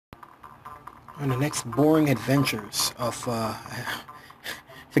On the next boring adventures of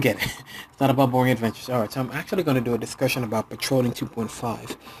forget it. It's not about boring adventures. All right, so I'm actually going to do a discussion about Patrolling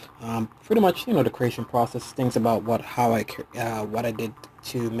 2.5. Pretty much, the creation process, things about what I did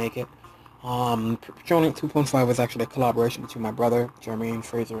to make it. Patrolling 2.5 was actually a collaboration between my brother Jermaine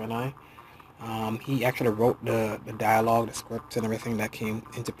Fraser and I. He actually wrote the dialogue, the script, and everything that came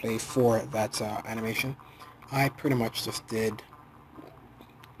into play for that animation. I pretty much just did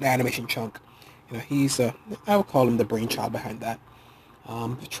the animation chunk. He's I would call him the brainchild behind that.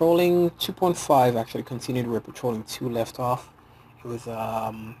 Patrolling 2.5 actually continued where Patrolling 2 left off. It was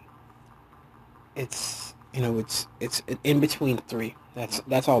it's in between 3.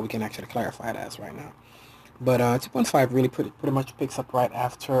 That's all we can actually clarify it as right now. But 2.5 really pretty much picks up right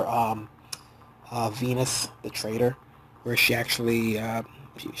after Venus the traitor, where she actually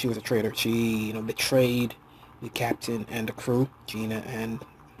she was a traitor. She betrayed the captain and the crew, Gina, and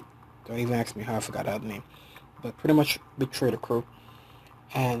don't even ask me how I forgot her name, but pretty much betrayed the crew.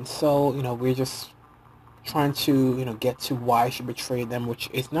 And so we're just trying to get to why she betrayed them, which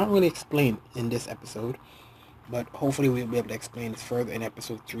is not really explained in this episode, but hopefully we'll be able to explain it further in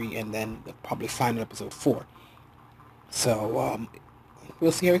episode 3 and then probably final episode 4. So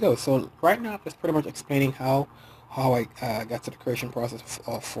we'll see how it goes. So right now, I'm just pretty much explaining how I got to the creation process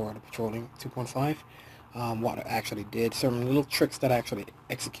for the Patrolling 2.5, what I actually did, certain little tricks that I actually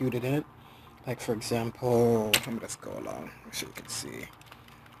executed in it. Like for example, let me just go along so you can see.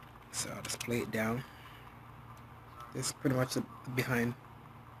 So I'll just play it down. This is pretty much the behind.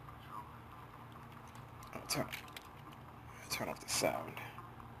 I'll turn off the sound.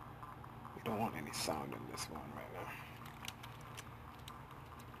 We don't want any sound in this one right now.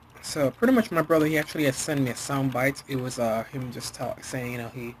 So pretty much my brother, he actually had sent me a sound bite. It was him just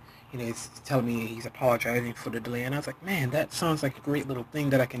saying, he's telling me he's apologizing for the delay, and I was like, man, that sounds like a great little thing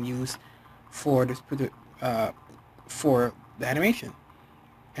that I can use for this uh for the animation.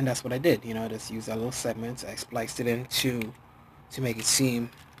 And that's what I did. I just used that little segment. I spliced it in to make it seem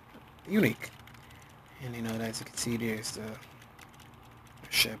unique. And as you can see, there's the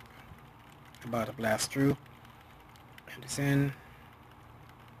ship about to blast through, and it's in.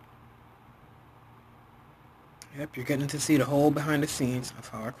 Yep, you're getting to see the whole behind the scenes of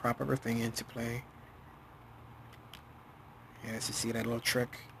how I crop everything into play. Yes, you see that little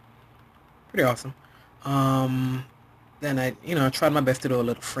trick. Pretty awesome. Then I tried my best to do a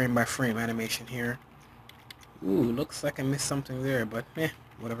little frame by frame animation here. Ooh, looks like I missed something there, but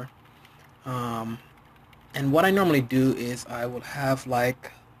whatever. Um, and what I normally do is I will have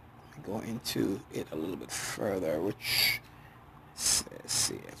like, go into it a little bit further, which, let's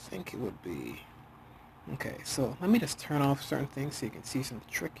see, I think it would be, okay, so let me just turn off certain things so you can see some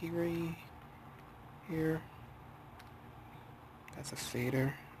trickery here. That's a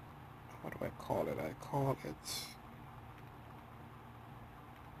fader. What do I call it? I call it,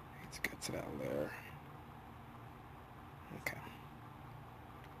 let's get to that layer. Okay.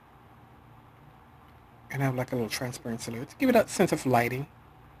 And I have like a little transparency layer to give it that sense of lighting.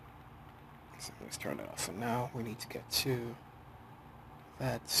 So let's turn it off. So now we need to get to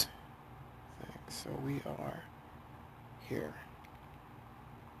that thing. So we are here.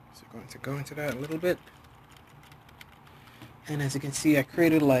 So we're going to go into that a little bit. And as you can see, I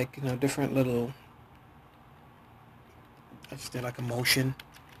created like, different little, I just did like a motion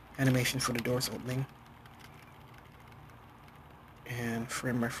animation for the doors opening. And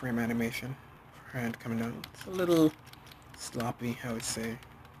frame by frame animation for hand coming down. It's a little sloppy, I would say.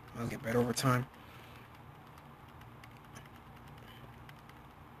 I'll get better over time.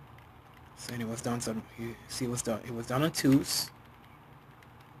 So anyway, it's done. So you see what's done. It was done on 2s.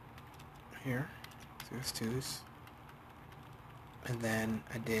 Here. So it's 2s. And then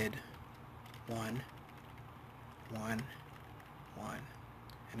I did 1, 1, 1.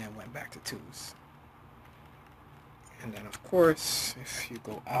 And then went back to 2s. And then of course, if you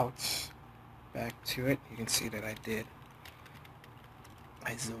go out, back to it, you can see that I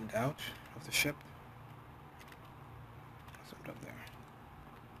zoomed out of the ship. Zoomed up there.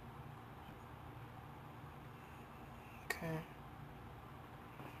 Okay.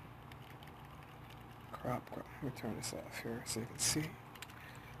 Crop. Let me turn this off here so you can see.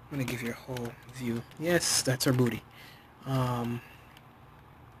 I'm going to give you a whole view. Yes, that's our booty.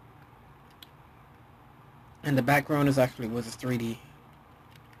 And the background was a 3D.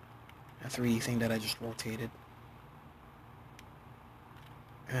 A 3D thing that I just rotated.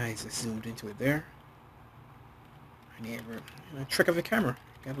 I just zoomed into it there. I need a trick of the camera.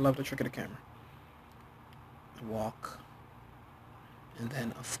 Gotta love the trick of the camera. Walk. And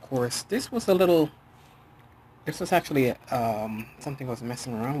then, of course, this was a little This was actually something I was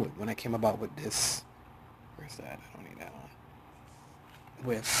messing around with when I came about with this. Where's that? I don't need that one.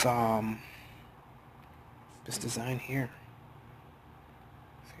 With this design here.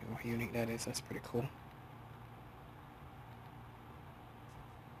 See how unique that is. That's pretty cool.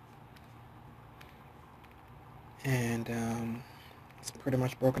 And it's pretty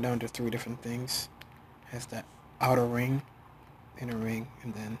much broken down to 3 different things. Has that outer ring, inner ring,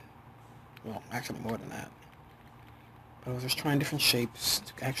 and then, well, actually more than that. But I was just trying different shapes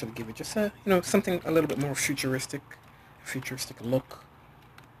to actually give it just a, something a little bit more futuristic look.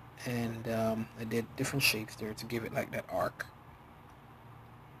 And I did different shapes there to give it like that arc.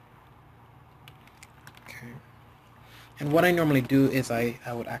 Okay. And what I normally do is I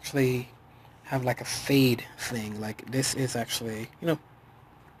would actually have like a fade thing. Like this is actually,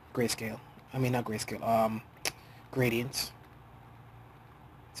 grayscale. I mean, not grayscale, gradients.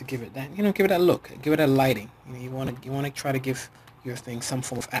 To give it that, give it that look, give it that lighting. You want to try to give your thing some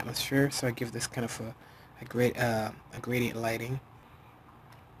form of atmosphere. So I give this kind of a gradient lighting.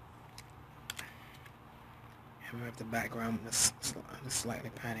 And we have the background, this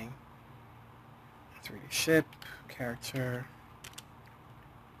slightly panning. 3D ship, character,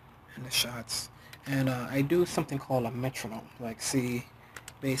 and the shots. And I do something called a metronome. Like see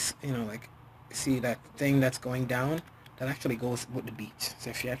that thing that's going down, that actually goes with the beat.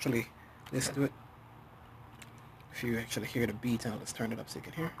 So if you actually listen to it, if you actually hear the beat, now let's turn it up so you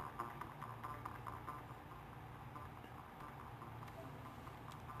can hear.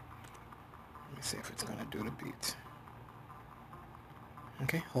 Let me see if it's gonna do the beat.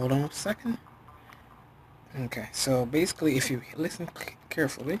 Okay, hold on a second. Okay, so basically if you listen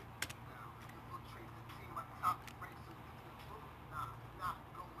carefully,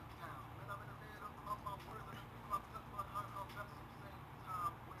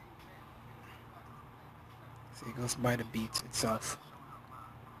 see it goes by the beat itself.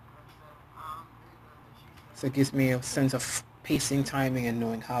 So it gives me a sense of pacing, timing, and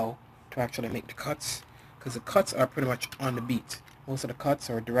knowing how to actually make the cuts. Because the cuts are pretty much on the beat. Most of the cuts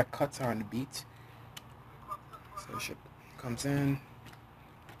or direct cuts are on the beat. So it comes in.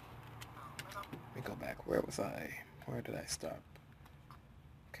 Let me go back. Where was I? Where did I stop?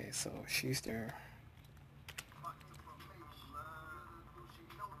 Okay, so she's there.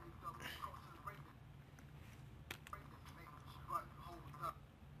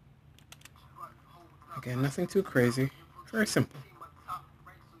 Again, nothing too crazy. Very simple.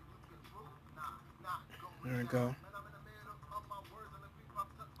 There we go.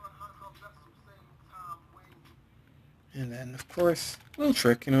 And then, of course, a little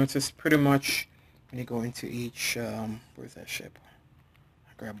trick, it's just pretty much when you go into each, where's that ship?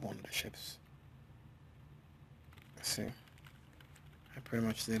 I grabbed one of the ships. Let's see. I pretty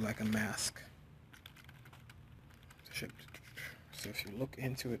much did like a mask. The ship. So if you look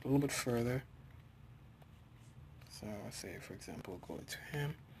into it a little bit further, so I say, for example, go into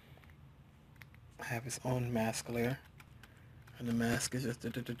him. I have his own mask layer, and the mask is just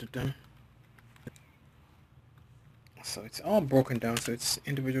so it's all broken down, so it's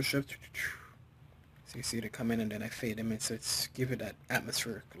individual ships. So you see it come in, and then I fade them in, so it's give it that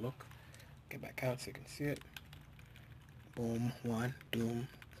atmospheric look. Get back out so you can see it. Boom, one, doom,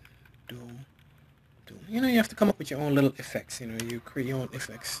 doom, doom. You have to come up with your own little effects. You create your own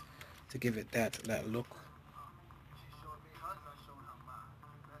effects to give it that look.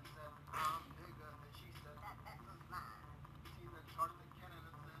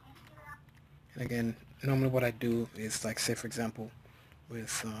 And again, normally what I do is like, say for example,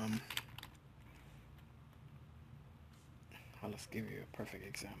 with well, let's give you a perfect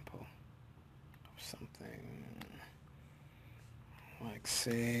example of something. Like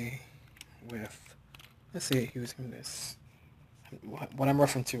say with, let's say using this. What I'm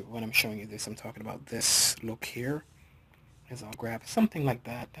referring to when I'm showing you this, I'm talking about this look here. Is I'll grab something like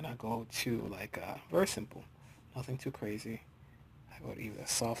that, and I go to like very simple, nothing too crazy. I go to either a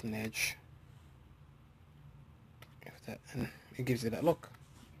soften edge, and it gives it that look.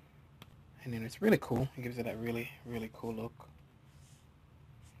 And then it's really cool. It gives it that really, really cool look.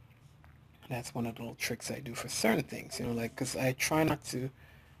 That's one of the little tricks I do for certain things, like, because I try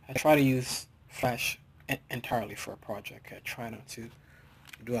to use Flash entirely for a project. I try not to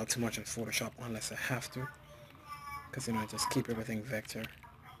do out too much in Photoshop unless I have to, because, I just keep everything vector.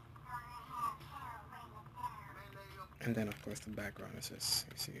 And then, of course, the background is just,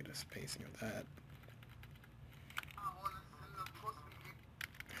 you see the spacing of that.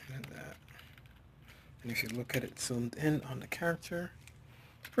 And that. And if you look at it zoomed in on the character,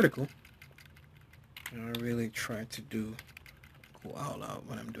 it's pretty cool. I really try to go all out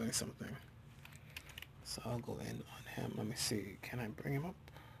when I'm doing something. So I'll go in on him. Let me see. Can I bring him up?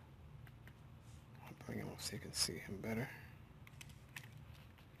 I'll bring him up so you can see him better.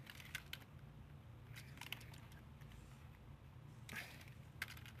 There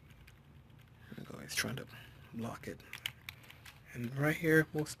we go. He's trying to block it. And right here,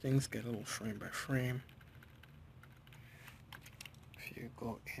 most things get a little frame by frame. If you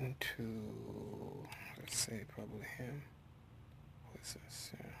go into, let's say probably him. What is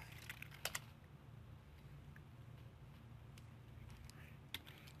this? Yeah.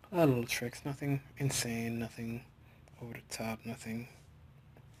 A lot of little tricks, nothing insane, nothing over the top, nothing.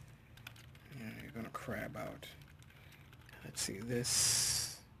 You're gonna crab out. Let's see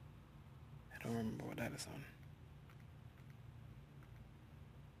this. I don't remember what that is on.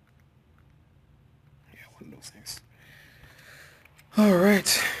 Yeah, one of those things. All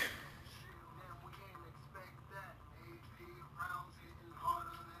right.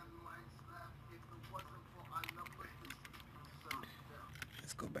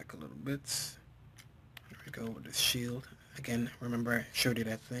 Let's go back a little bit. There we go with this shield. Again, remember I showed you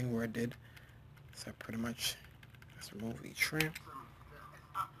that thing where I did. So I pretty much just remove each ramp.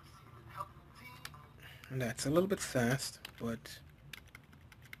 And that's a little bit fast, but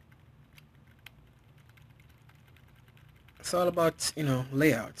it's all about,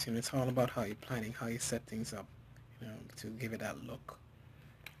 layouts. It's all about how you're planning, how you set things up, to give it that look.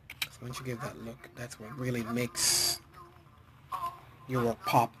 So once you give that look, that's what really makes your work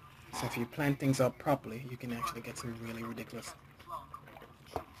pop. So if you plan things up properly, you can actually get some really ridiculous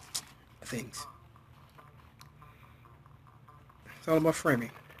things. It's all about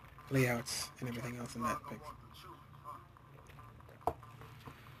framing, layouts, and everything else in that thing.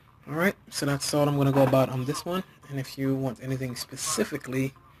 Alright, so that's all I'm going to go about on this one. And if you want anything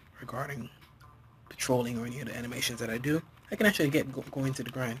specifically regarding patrolling or any of the animations that I do, I can actually go into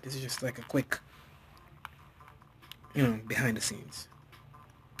the grind. This is just like a quick, behind the scenes.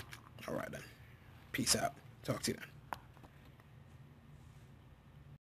 Alright then. Peace out. Talk to you then.